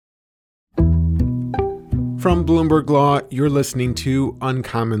From Bloomberg Law, you're listening to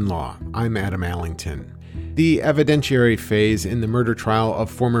Uncommon Law. I'm Adam Allington. The evidentiary phase in the murder trial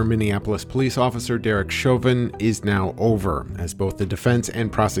of former Minneapolis police officer Derek Chauvin is now over, as both the defense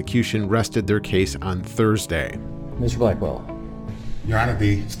and prosecution rested their case on Thursday. Mr. Blackwell. Your Honor,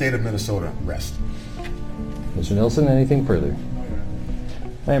 the state of Minnesota rests. Mr. Nilsen, anything further?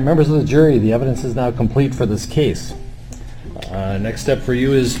 Members of the jury, the evidence is now complete for this case. Next step for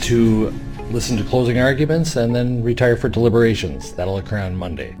you is to listen to closing arguments and then retire for deliberations. That'll occur on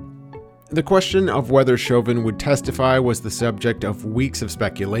Monday. The question of whether Chauvin would testify was the subject of weeks of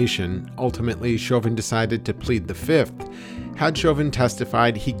speculation. Ultimately, Chauvin decided to plead the fifth. Had Chauvin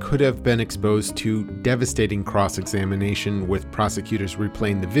testified, he could have been exposed to devastating cross-examination, with prosecutors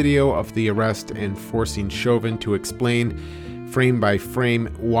replaying the video of the arrest and forcing Chauvin to explain, frame by frame,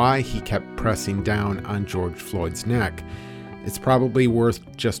 why he kept pressing down on George Floyd's neck. It's probably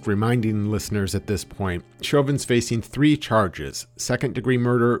worth just reminding listeners at this point, Chauvin's facing 3 charges: second-degree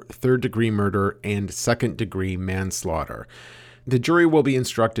murder, third-degree murder, and second-degree manslaughter. The jury will be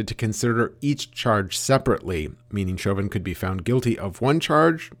instructed to consider each charge separately, meaning Chauvin could be found guilty of one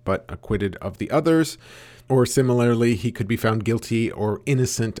charge, but acquitted of the others, or similarly, he could be found guilty or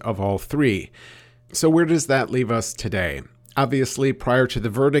innocent of all 3. So where does that leave us today? Obviously, prior to the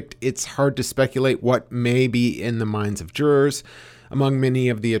verdict, it's hard to speculate what may be in the minds of jurors. Among many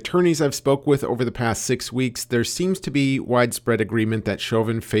of the attorneys I've spoke with over the past 6 weeks, there seems to be widespread agreement that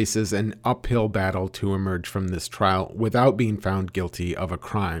Chauvin faces an uphill battle to emerge from this trial without being found guilty of a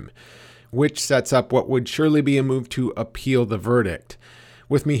crime, which sets up what would surely be a move to appeal the verdict.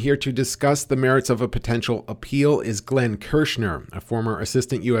 With me here to discuss the merits of a potential appeal is Glenn Kirschner, a former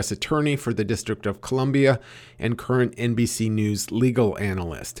assistant U.S. attorney for the District of Columbia and current NBC News legal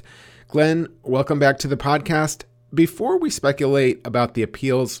analyst. Glenn, welcome back to the podcast. Before we speculate about the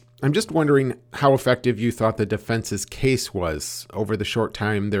appeals, I'm just wondering how effective you thought the defense's case was over the short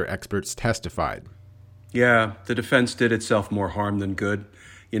time their experts testified. Yeah, the defense did itself more harm than good.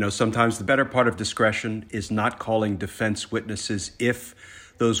 Sometimes the better part of discretion is not calling defense witnesses if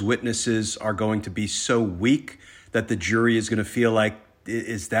those witnesses are going to be so weak that the jury is going to feel like,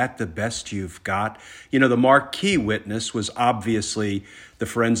 is that the best you've got? The marquee witness was obviously the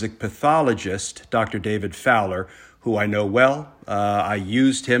forensic pathologist, Dr. David Fowler, who I know well. I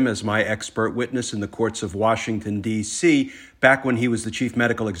used him as my expert witness in the courts of Washington, D.C., back when he was the chief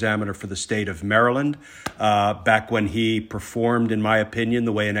medical examiner for the state of Maryland, back when he performed, in my opinion,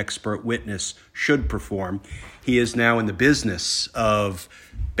 the way an expert witness should perform. He is now in the business of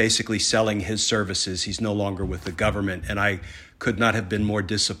basically selling his services. He's no longer with the government, and I could not have been more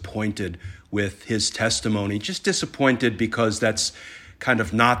disappointed with his testimony. Just disappointed because that's kind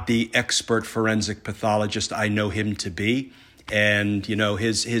of not the expert forensic pathologist I know him to be. And,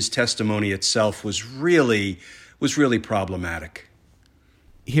 his testimony itself was really problematic.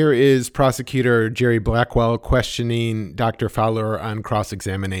 Here is prosecutor Jerry Blackwell questioning Dr. Fowler on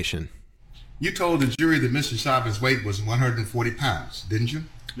cross-examination. You told the jury that Mr. Chauvin's weight was 140 pounds, didn't you?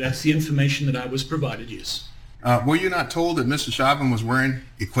 That's the information that I was provided, yes. Were you not told that Mr. Chauvin was wearing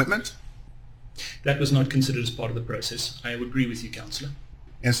equipment? That was not considered as part of the process. I would agree with you, Counselor.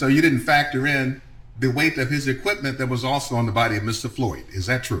 And so you didn't factor in the weight of his equipment that was also on the body of Mr. Floyd. Is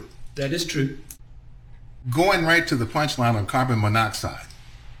that true? That is true. Going right to the punchline on carbon monoxide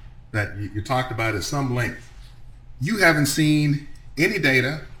that you talked about at some length, you haven't seen any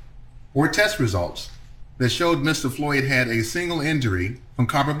data or test results that showed Mr. Floyd had a single injury from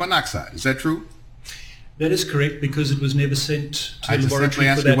carbon monoxide. Is that true? That is correct, because it was never sent to the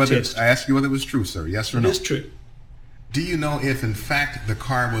laboratory for that test. I asked you whether it was true, sir. Yes or no? It is true. Do you know if, in fact, the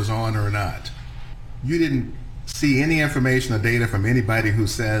car was on or not? You didn't see any information or data from anybody who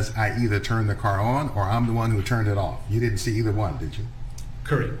says, I either turned the car on or I'm the one who turned it off. You didn't see either one, did you?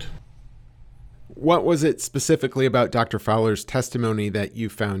 Correct. What was it specifically about Dr. Fowler's testimony that you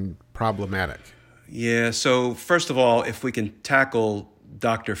found problematic? Yeah, so first of all, if we can tackle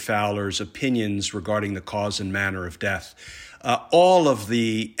Dr. Fowler's opinions regarding the cause and manner of death. All of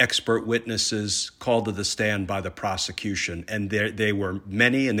the expert witnesses called to the stand by the prosecution, and they were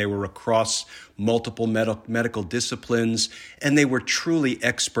many, and they were across multiple medical disciplines, and they were truly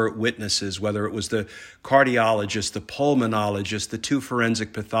expert witnesses, whether it was the cardiologist, the pulmonologist, the 2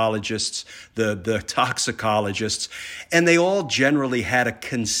 forensic pathologists, the toxicologists, and they all generally had a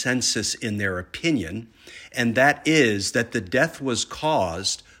consensus in their opinion, and that is that the death was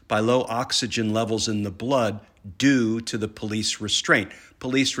caused by low oxygen levels in the blood due to the police restraint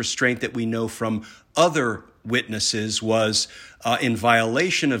that we know from other witnesses was in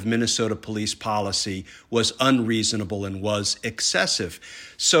violation of Minnesota police policy, was unreasonable and was excessive.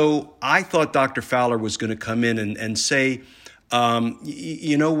 So I thought Dr. Fowler was going to come in and say,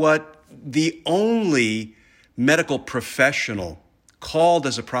 you know what? The only medical professional called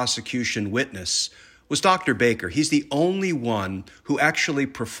as a prosecution witness was Dr. Baker. He's the only one who actually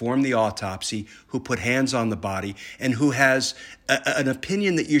performed the autopsy, who put hands on the body, and who has an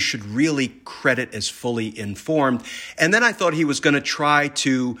opinion that you should really credit as fully informed. And then I thought he was going to try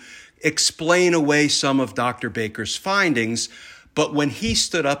to explain away some of Dr. Baker's findings. But when he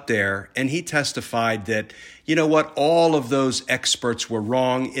stood up there and he testified that, you know what, all of those experts were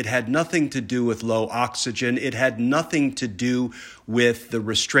wrong. It had nothing to do with low oxygen. It had nothing to do with the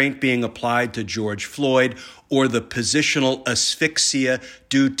restraint being applied to George Floyd or the positional asphyxia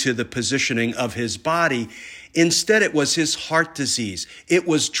due to the positioning of his body. Instead, it was his heart disease. It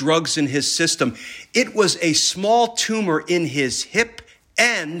was drugs in his system. It was a small tumor in his hip,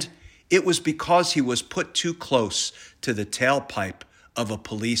 and it was because he was put too close to the tailpipe of a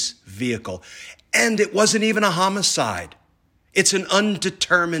police vehicle. And it wasn't even a homicide. It's an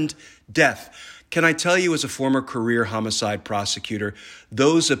undetermined death. Can I tell you, as a former career homicide prosecutor,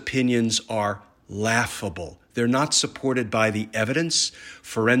 those opinions are laughable. They're not supported by the evidence,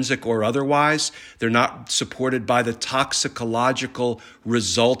 forensic or otherwise. They're not supported by the toxicological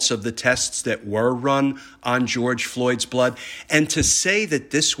results of the tests that were run on George Floyd's blood. And to say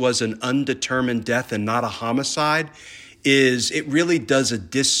that this was an undetermined death and not a homicide it really does a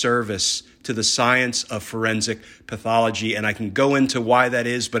disservice to the science of forensic pathology. And I can go into why that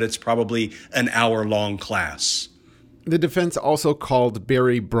is, but it's probably an hour-long class. The defense also called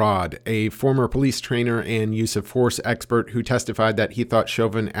Barry Broad, a former police trainer and use of force expert who testified that he thought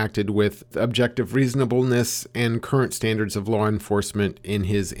Chauvin acted with objective reasonableness and current standards of law enforcement in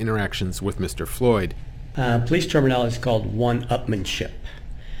his interactions with Mr. Floyd. Police terminology is called one-upmanship.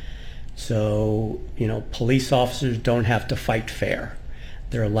 So, police officers don't have to fight fair.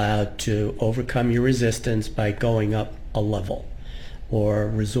 They're allowed to overcome your resistance by going up a level or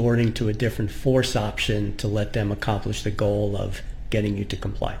resorting to a different force option to let them accomplish the goal of getting you to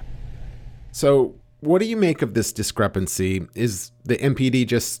comply. So what do you make of this discrepancy? Is the MPD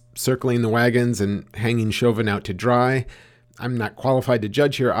just circling the wagons and hanging Chauvin out to dry? I'm not qualified to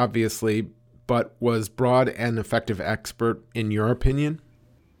judge here, obviously, but was Broad an effective expert in your opinion?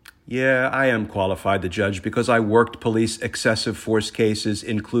 Yeah, I am qualified to judge because I worked police excessive force cases,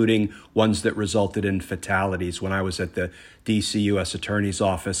 including ones that resulted in fatalities when I was at the D.C. U.S. Attorney's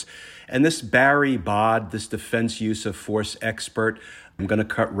Office. And this Barry Broad, this defense use of force expert, I'm going to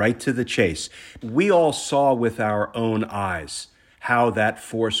cut right to the chase. We all saw with our own eyes how that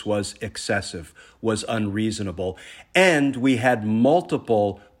force was excessive, was unreasonable. And we had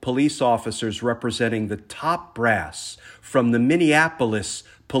multiple police officers representing the top brass from the Minneapolis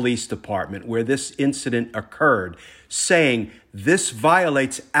Police Department, where this incident occurred, saying this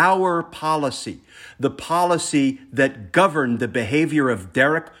violates our policy, the policy that governed the behavior of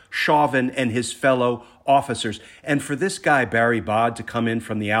Derek Chauvin and his fellow officers. And for this guy, Barry Broad, to come in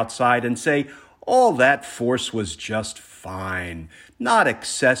from the outside and say, all that force was just fine, not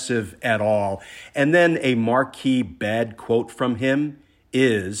excessive at all. And then a marquee bad quote from him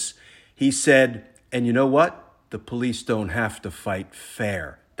is, he said, and you know what? The police don't have to fight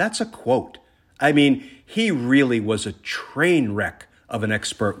fair. That's a quote. I mean, he really was a train wreck of an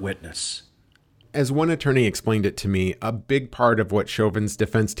expert witness. As one attorney explained it to me, a big part of what Chauvin's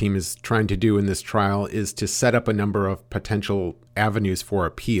defense team is trying to do in this trial is to set up a number of potential avenues for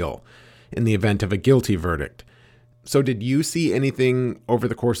appeal in the event of a guilty verdict. So did you see anything over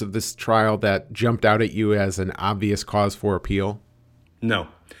the course of this trial that jumped out at you as an obvious cause for appeal? No.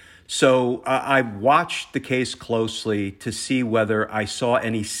 So I watched the case closely to see whether I saw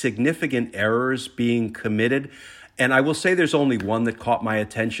any significant errors being committed. And I will say there's only one that caught my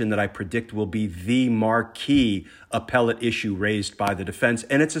attention that I predict will be the marquee appellate issue raised by the defense.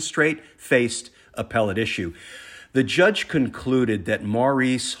 And it's a straight-faced appellate issue. The judge concluded that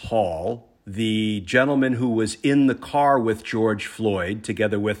Maurice Hall, the gentleman who was in the car with George Floyd,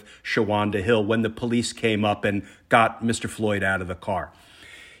 together with Shawanda Hill, when the police came up and got Mr. Floyd out of the car,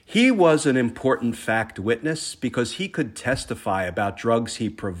 he was an important fact witness because he could testify about drugs he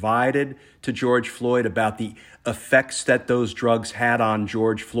provided to George Floyd, about the effects that those drugs had on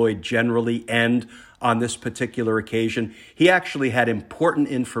George Floyd generally and on this particular occasion. He actually had important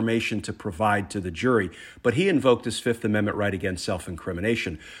information to provide to the jury, but he invoked his Fifth Amendment right against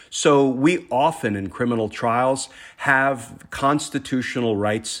self-incrimination. So we often in criminal trials have constitutional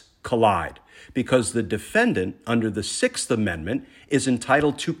rights collide. because the defendant, under the Sixth Amendment, is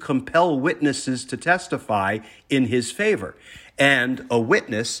entitled to compel witnesses to testify in his favor. And a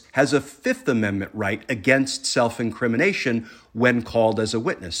witness has a Fifth Amendment right against self-incrimination when called as a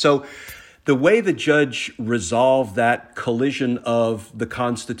witness. So the way the judge resolved that collision of the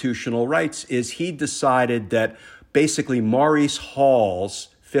constitutional rights is he decided that basically Maurice Hall's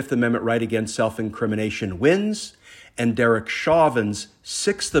Fifth Amendment right against self-incrimination wins, and Derek Chauvin's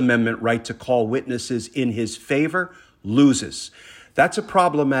Sixth Amendment right to call witnesses in his favor loses. That's a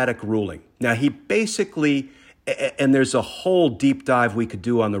problematic ruling. Now, he basically, and there's a whole deep dive we could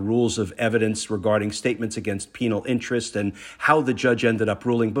do on the rules of evidence regarding statements against penal interest and how the judge ended up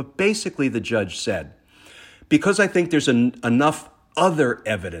ruling. But basically, the judge said, because I think there's enough other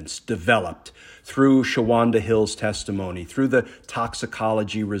evidence developed through Shawanda Hill's testimony, through the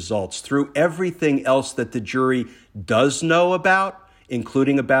toxicology results, through everything else that the jury does know about,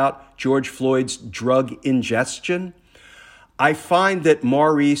 including about George Floyd's drug ingestion, I find that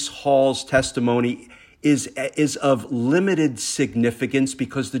Maurice Hall's testimony is of limited significance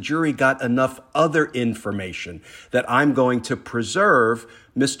because the jury got enough other information that I'm going to preserve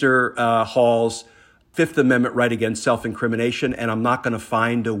Mr. Hall's Fifth Amendment right against self-incrimination, and I'm not going to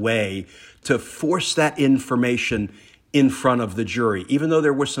find a way to force that information in front of the jury, even though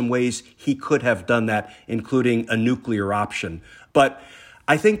there were some ways he could have done that, including a nuclear option. But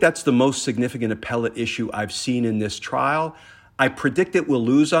I think that's the most significant appellate issue I've seen in this trial. I predict it will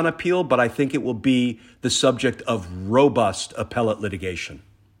lose on appeal, but I think it will be the subject of robust appellate litigation.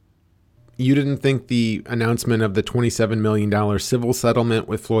 You didn't think the announcement of the $27 million civil settlement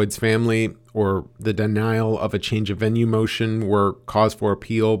with Floyd's family or the denial of a change of venue motion were cause for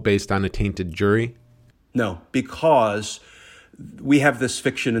appeal based on a tainted jury? No, because we have this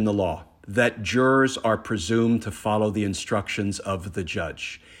fiction in the law that jurors are presumed to follow the instructions of the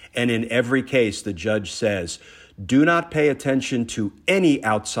judge. And in every case, the judge says, do not pay attention to any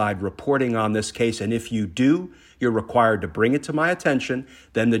outside reporting on this case. And if you do, you're required to bring it to my attention.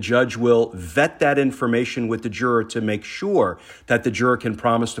 Then the judge will vet that information with the juror to make sure that the juror can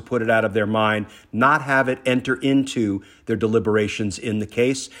promise to put it out of their mind, not have it enter into their deliberations in the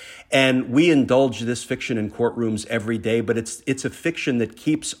case. And we indulge this fiction in courtrooms every day, but it's a fiction that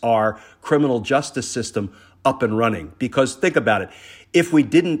keeps our criminal justice system up and running. Because think about it. If we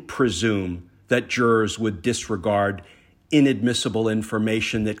didn't presume that jurors would disregard inadmissible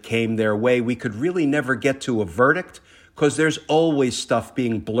information that came their way, we could really never get to a verdict because there's always stuff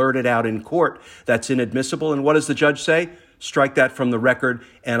being blurted out in court that's inadmissible. And what does the judge say? Strike that from the record,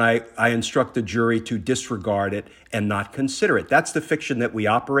 and I instruct the jury to disregard it and not consider it. That's the fiction that we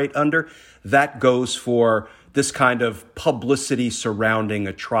operate under. That goes for this kind of publicity surrounding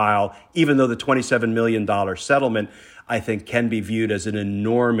a trial, even though the $27 million settlement, I think, can be viewed as an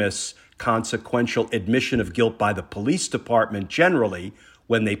enormous consequential admission of guilt by the police department generally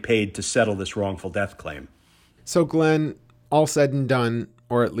when they paid to settle this wrongful death claim. So, Glenn, all said and done,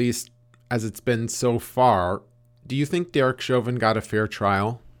 or at least as it's been so far, do you think Derek Chauvin got a fair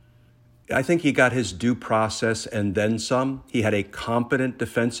trial? I think he got his due process and then some. He had a competent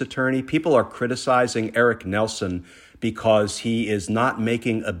defense attorney. People are criticizing Eric Nelson because he is not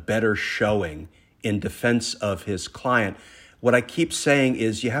making a better showing in defense of his client. What I keep saying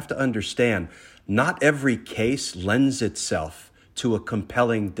is you have to understand, not every case lends itself to a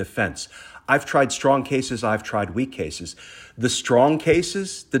compelling defense. I've tried strong cases, I've tried weak cases. The strong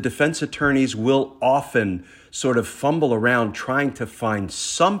cases, the defense attorneys will often sort of fumble around trying to find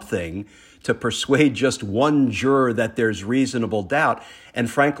something to persuade just one juror that there's reasonable doubt.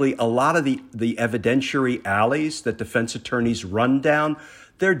 And frankly, a lot of the evidentiary alleys that defense attorneys run down,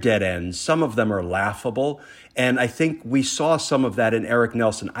 they're dead ends. Some of them are laughable. And I think we saw some of that in Eric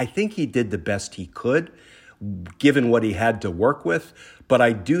Nelson. I think he did the best he could, given what he had to work with. But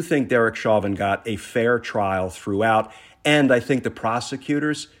I do think Derek Chauvin got a fair trial throughout. And I think the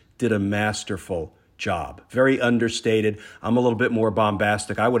prosecutors did a masterful job. Very understated. I'm a little bit more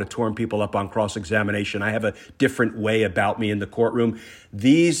bombastic. I would have torn people up on cross-examination. I have a different way about me in the courtroom.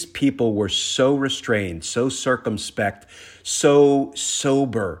 These people were so restrained, so circumspect, so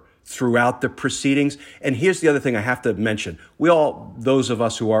sober throughout the proceedings. And here's the other thing I have to mention. We all, those of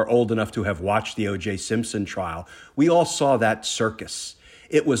us who are old enough to have watched the O.J. Simpson trial, we all saw that circus.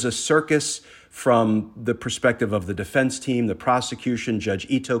 It was a circus from the perspective of the defense team, the prosecution. Judge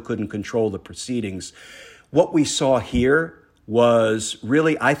Ito couldn't control the proceedings. What we saw here was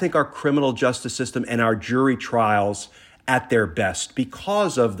really, I think, our criminal justice system and our jury trials at their best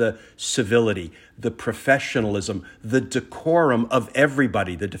because of the civility, the professionalism, the decorum of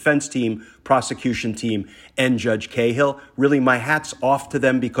everybody, the defense team, prosecution team, and Judge Cahill. Really, my hat's off to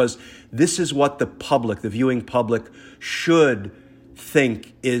them, because this is what the public, the viewing public, should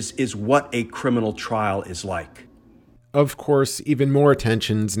think is what a criminal trial is like. Of course, even more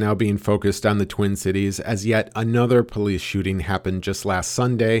attention's now being focused on the Twin Cities, as yet another police shooting happened just last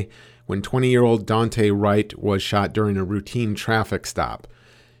Sunday when 20-year-old Daunte Wright was shot during a routine traffic stop.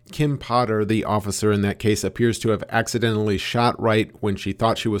 Kim Potter, the officer in that case, appears to have accidentally shot Wright when she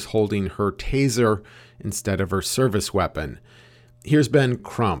thought she was holding her taser instead of her service weapon. Here's Ben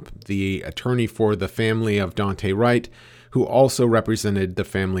Crump, the attorney for the family of Daunte Wright, who also represented the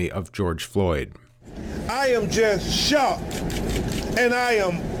family of George Floyd. I am just shocked, and I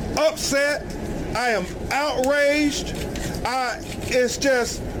am upset. I am outraged. It's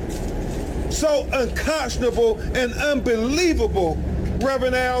just so unconscionable and unbelievable,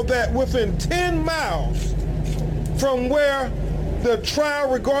 Reverend Al, that within 10 miles from where the trial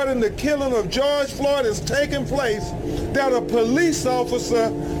regarding the killing of George Floyd is taking place, that a police officer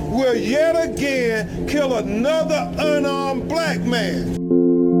will yet again kill another unarmed black man.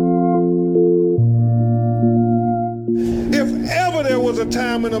 If ever there was a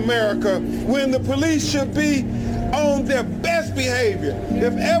time in America when the police should be on their best behavior,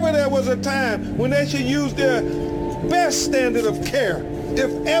 if ever there was a time when they should use their best standard of care, if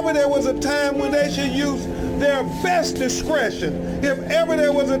ever there was a time when they should use their best discretion, if ever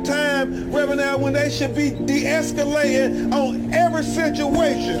there was a time, Reverend Al, when they should be de-escalating on every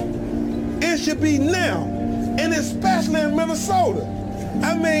situation, it should be now, and especially in Minnesota.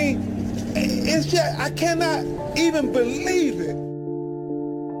 I mean, it's just, I cannot even believe it.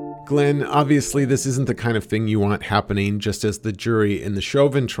 Glenn, obviously this isn't the kind of thing you want happening just as the jury in the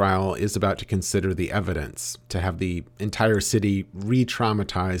Chauvin trial is about to consider the evidence, to have the entire city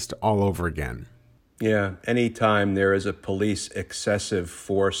re-traumatized all over again. Yeah, anytime there is a police excessive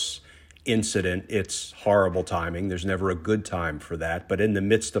force incident, it's horrible timing. There's never a good time for that. But in the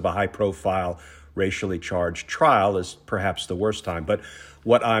midst of a high-profile, racially charged trial is perhaps the worst time. But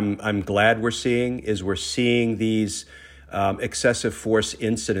what I'm glad we're seeing is we're seeing these excessive force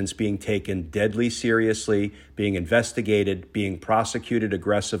incidents being taken deadly seriously, being investigated, being prosecuted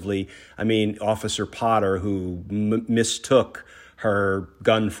aggressively. I mean, Officer Potter, who mistook her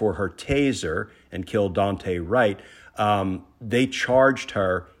gun for her taser and killed Daunte Wright, they charged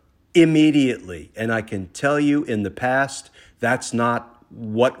her immediately. And I can tell you, in the past, that's not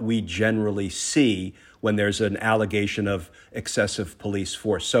what we generally see when there's an allegation of excessive police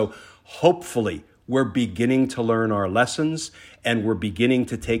force. So hopefully we're beginning to learn our lessons, and we're beginning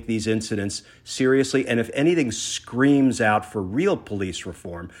to take these incidents seriously. And if anything screams out for real police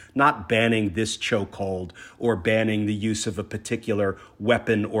reform, not banning this chokehold or banning the use of a particular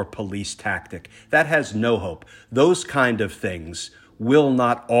weapon or police tactic, that has no hope. Those kind of things will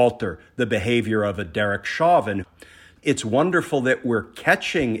not alter the behavior of a Derek Chauvin. It's wonderful that we're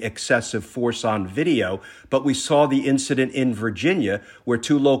catching excessive force on video, but we saw the incident in Virginia where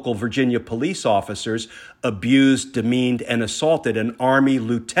two local Virginia police officers abused, demeaned, and assaulted an Army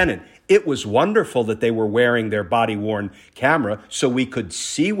lieutenant. It was wonderful that they were wearing their body-worn camera so we could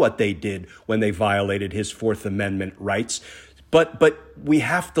see what they did when they violated his Fourth Amendment rights. But we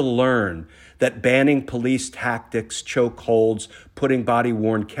have to learn that banning police tactics, chokeholds, putting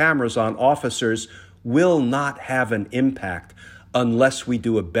body-worn cameras on officers will not have an impact unless we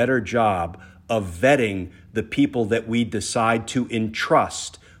do a better job of vetting the people that we decide to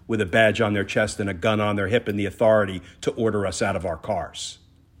entrust with a badge on their chest and a gun on their hip and the authority to order us out of our cars.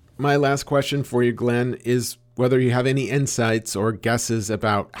 My last question for you, Glenn, is whether you have any insights or guesses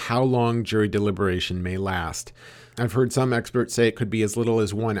about how long jury deliberation may last. I've heard some experts say it could be as little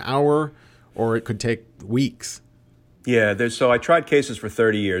as 1 hour, or it could take weeks. Yeah, so I tried cases for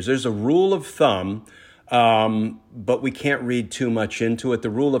 30 years. There's a rule of thumb, but we can't read too much into it.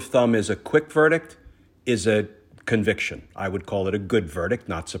 The rule of thumb is a quick verdict is a conviction. I would call it a good verdict,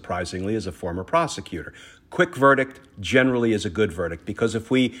 not surprisingly, as a former prosecutor. Quick verdict generally is a good verdict, because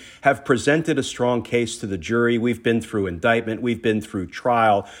if we have presented a strong case to the jury, we've been through indictment, we've been through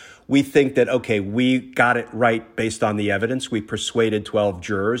trial, we think that, okay, we got it right based on the evidence. We persuaded 12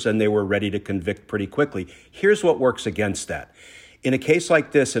 jurors and they were ready to convict pretty quickly. Here's what works against that. In a case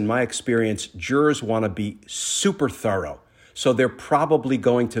like this, in my experience, jurors want to be super thorough. So they're probably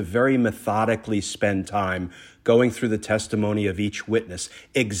going to very methodically spend time going through the testimony of each witness,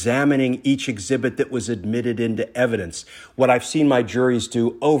 examining each exhibit that was admitted into evidence. What I've seen my juries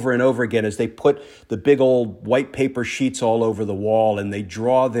do over and over again is they put the big old white paper sheets all over the wall and they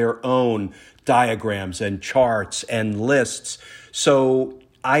draw their own diagrams and charts and lists. So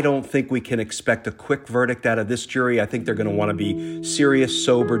I don't think we can expect a quick verdict out of this jury. I think they're going to want to be serious,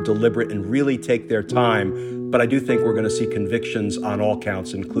 sober, deliberate, and really take their time. But I do think we're going to see convictions on all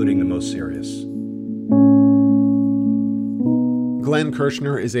counts, including the most serious. Glenn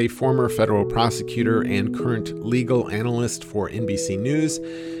Kirschner is a former federal prosecutor and current legal analyst for NBC News.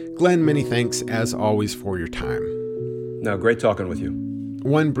 Glenn, many thanks, as always, for your time. No, great talking with you.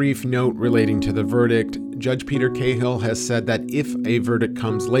 One brief note relating to the verdict. Judge Peter Cahill has said that if a verdict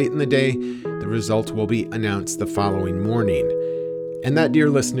comes late in the day, the results will be announced the following morning. And that, dear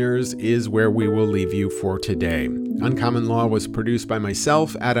listeners, is where we will leave you for today. Uncommon Law was produced by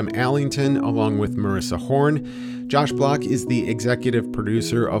myself, Adam Allington, along with Marissa Horn. Josh Block is the executive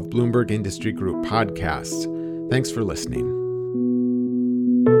producer of Bloomberg Industry Group podcasts. Thanks for listening.